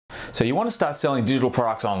So you want to start selling digital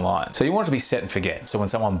products online. So you want it to be set and forget. So when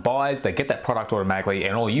someone buys, they get that product automatically,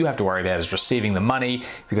 and all you have to worry about is receiving the money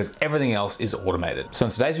because everything else is automated. So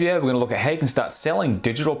in today's video, we're going to look at how you can start selling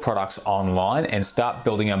digital products online and start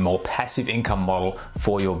building a more passive income model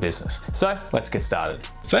for your business. So let's get started.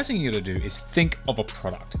 First thing you got to do is think of a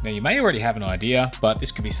product. Now you may already have an idea, but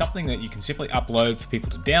this could be something that you can simply upload for people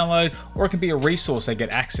to download, or it can be a resource they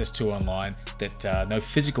get access to online that no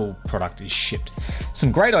physical product is shipped.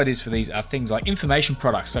 Some great ideas for these are things like information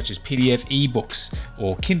products such as PDF ebooks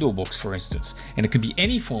or Kindle books, for instance. And it could be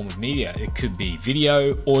any form of media. It could be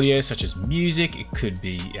video, audio such as music. It could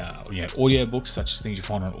be audio books such as things you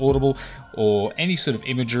find on Audible, or any sort of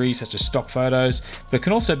imagery such as stock photos. But it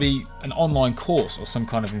can also be an online course or some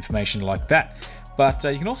kind of information like that. But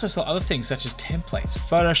you can also sell other things such as templates,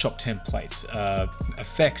 Photoshop templates,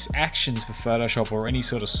 effects, actions for Photoshop or any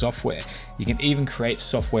sort of software. You can even create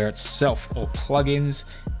software itself or plugins,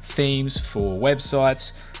 themes for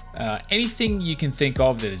websites, anything you can think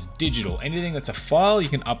of that is digital, anything that's a file you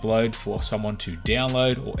can upload for someone to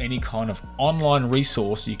download, or any kind of online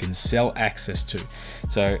resource you can sell access to.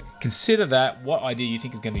 So consider that, what idea you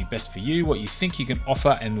think is going to be best for you, what you think you can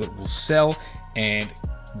offer and what will sell, and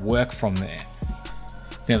work from there.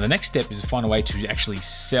 Now the next step is to find a way to actually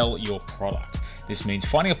sell your product. This means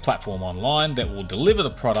finding a platform online that will deliver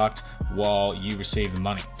the product while you receive the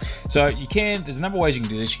money. So there's a number of ways you can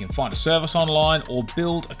do this. You can find a service online or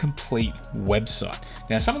build a complete website.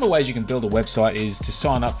 Now, some of the ways you can build a website is to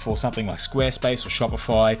sign up for something like Squarespace or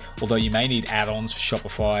Shopify, although you may need add-ons for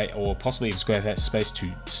Shopify or possibly even Squarespace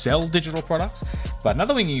to sell digital products. But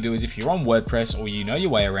another thing you can do is, if you're on WordPress or you know your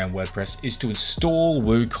way around WordPress, is to install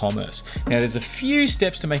WooCommerce. Now, there's a few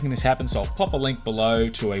steps to making this happen, so I'll pop a link below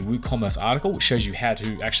to a WooCommerce article which shows you how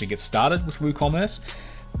to actually get started with WooCommerce.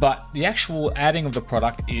 But the actual adding of the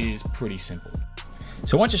product is pretty simple.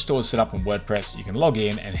 So once your store is set up on WordPress, you can log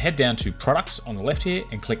in and head down to products on the left here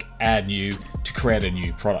and click add new to create a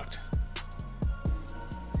new product.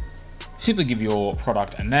 Simply give your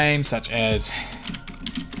product a name such as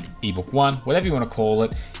ebook 1, whatever you want to call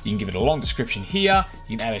it. You can give it a long description here.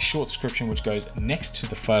 You can add a short description which goes next to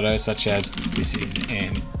the photo, such as this is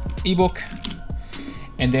an ebook.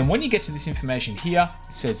 And then when you get to this information here,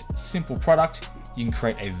 it says simple product. You can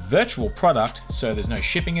create a virtual product, so there's no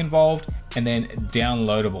shipping involved, and then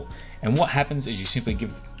downloadable. And what happens is you simply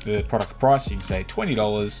give the product a price. You can say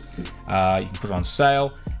 $20, you can put it on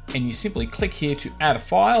sale, and you simply click here to add a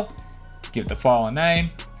file, give the file a name,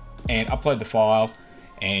 and upload the file,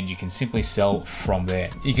 and you can simply sell from there.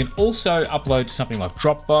 You can also upload to something like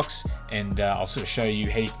Dropbox, and I'll sort of show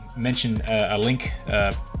you how you mention a link,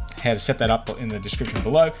 how to set that up in the description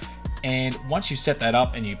below. And once you set that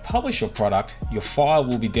up and you publish your product, your file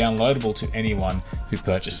will be downloadable to anyone who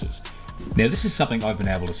purchases. Now, this is something I've been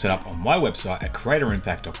able to set up on my website at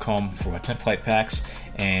creatorimpact.com for my template packs.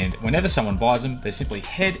 And whenever someone buys them, they simply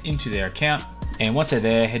head into their account. And once they're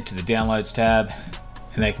there, head to the downloads tab,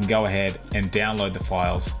 and they can go ahead and download the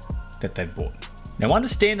files that they've bought. Now,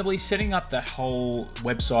 understandably, setting up that whole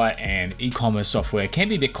website and e-commerce software can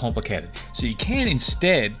be a bit complicated. So you can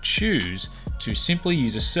instead choose to simply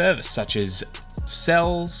use a service such as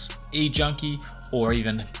Sells, eJunkie, or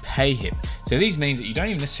even PayHip. So these means that you don't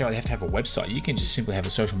even necessarily have to have a website. You can just simply have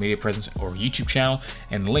a social media presence or a YouTube channel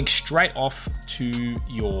and link straight off to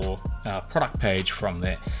your product page from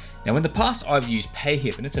there. Now, in the past, I've used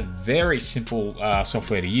PayHip, and it's a very simple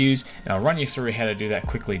software to use, and I'll run you through how to do that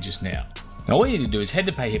quickly just now. Now, all you need to do is head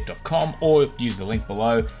to payhip.com or use the link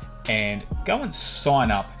below and go and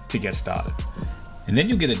sign up to get started. And then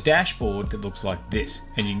you'll get a dashboard that looks like this,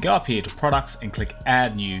 and you can go up here to products and click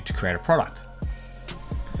add new to create a product.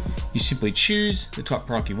 You simply choose the type of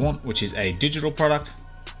product you want, which is a digital product.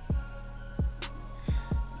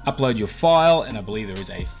 Upload your file, and I believe there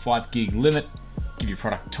is a 5 gig limit. Give your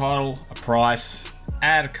product title, a price,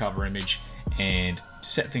 add a cover image, and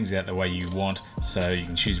set things out the way you want, so you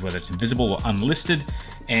can choose whether it's invisible or unlisted.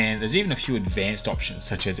 And there's even a few advanced options,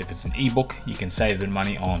 such as if it's an ebook, you can save a bit of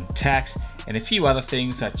money on tax, and a few other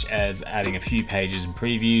things such as adding a few pages and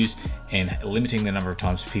previews and limiting the number of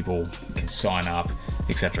times people can sign up,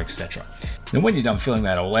 etc, etc. Then when you're done filling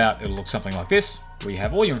that all out, it'll look something like this, where you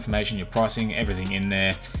have all your information, your pricing, everything in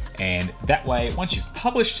there. And that way, once you've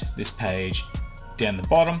published this page, down the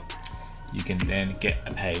bottom, you can then get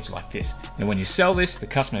a page like this. And when you sell this, the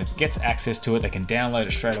customer gets access to it. They can download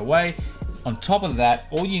it straight away. On top of that,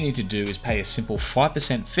 all you need to do is pay a simple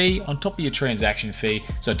 5% fee on top of your transaction fee.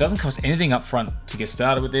 So it doesn't cost anything up front to get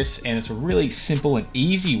started with this. And it's a really simple and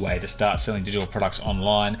easy way to start selling digital products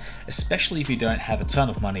online, especially if you don't have a ton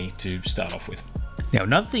of money to start off with. Now,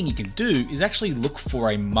 another thing you can do is actually look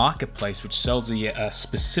for a marketplace which sells a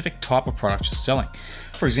specific type of product you're selling.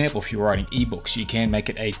 For example, if you're writing ebooks, you can make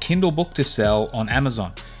it a Kindle book to sell on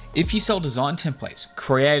Amazon. If you sell design templates,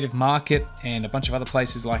 Creative Market and a bunch of other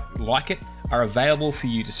places like it are available for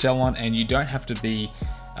you to sell on, and you don't have to be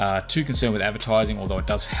too concerned with advertising, although it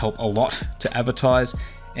does help a lot to advertise.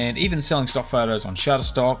 And even selling stock photos on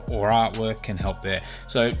Shutterstock or artwork can help there.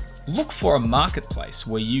 So look for a marketplace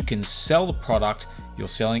where you can sell the product you're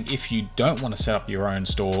selling if you don't want to set up your own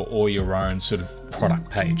store or your own sort of product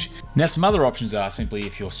page. Now, some other options are simply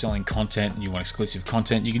if you're selling content and you want exclusive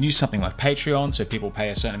content, you can use something like Patreon, so people pay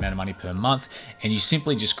a certain amount of money per month and you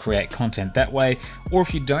simply just create content that way. Or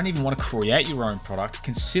if you don't even want to create your own product,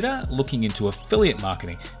 consider looking into affiliate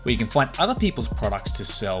marketing, where you can find other people's products to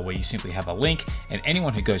sell, where you simply have a link and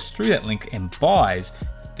anyone who goes through that link and buys,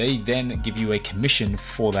 they then give you a commission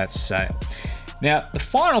for that sale. Now, the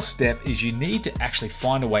final step is you need to actually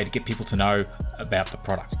find a way to get people to know about the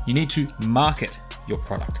product. You need to market your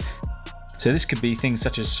product. So this could be things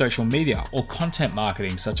such as social media or content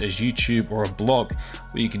marketing, such as YouTube or a blog,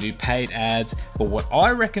 where you can do paid ads. But what I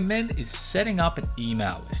recommend is setting up an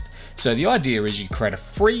email list. So the idea is you create a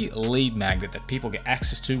free lead magnet that people get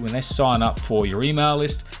access to when they sign up for your email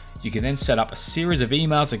list. You can then set up a series of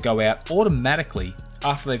emails that go out automatically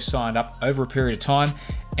after they've signed up over a period of time.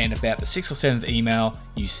 And about the 6th or 7th email,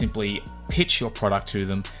 you simply pitch your product to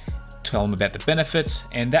them, tell them about the benefits,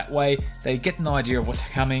 and that way they get an idea of what's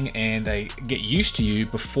coming and they get used to you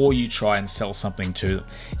before you try and sell something to them.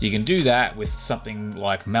 You can do that with something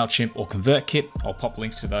like MailChimp or ConvertKit. I'll pop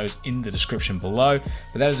links to those in the description below.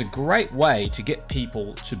 But that is a great way to get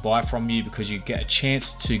people to buy from you because you get a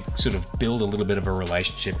chance to sort of build a little bit of a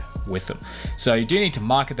relationship with them. So you do need to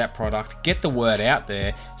market that product, get the word out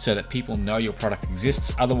there so that people know your product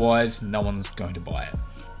exists. Otherwise, no one's going to buy it.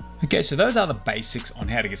 Okay, so those are the basics on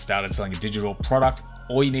how to get started selling a digital product.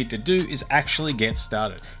 All you need to do is actually get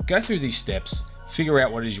started. Go through these steps, figure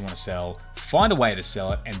out what it is you want to sell, find a way to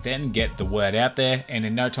sell it, and then get the word out there. And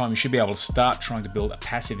in no time, you should be able to start trying to build a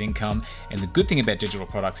passive income. And the good thing about digital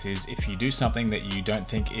products is if you do something that you don't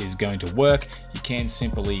think is going to work, you can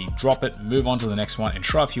simply drop it, move on to the next one, and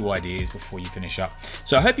try a few ideas before you finish up.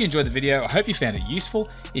 So I hope you enjoyed the video. I hope you found it useful.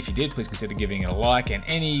 If you did, please consider giving it a like, and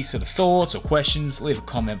any sort of thoughts or questions, leave a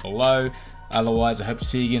comment below. Otherwise, I hope to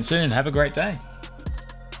see you again soon and have a great day.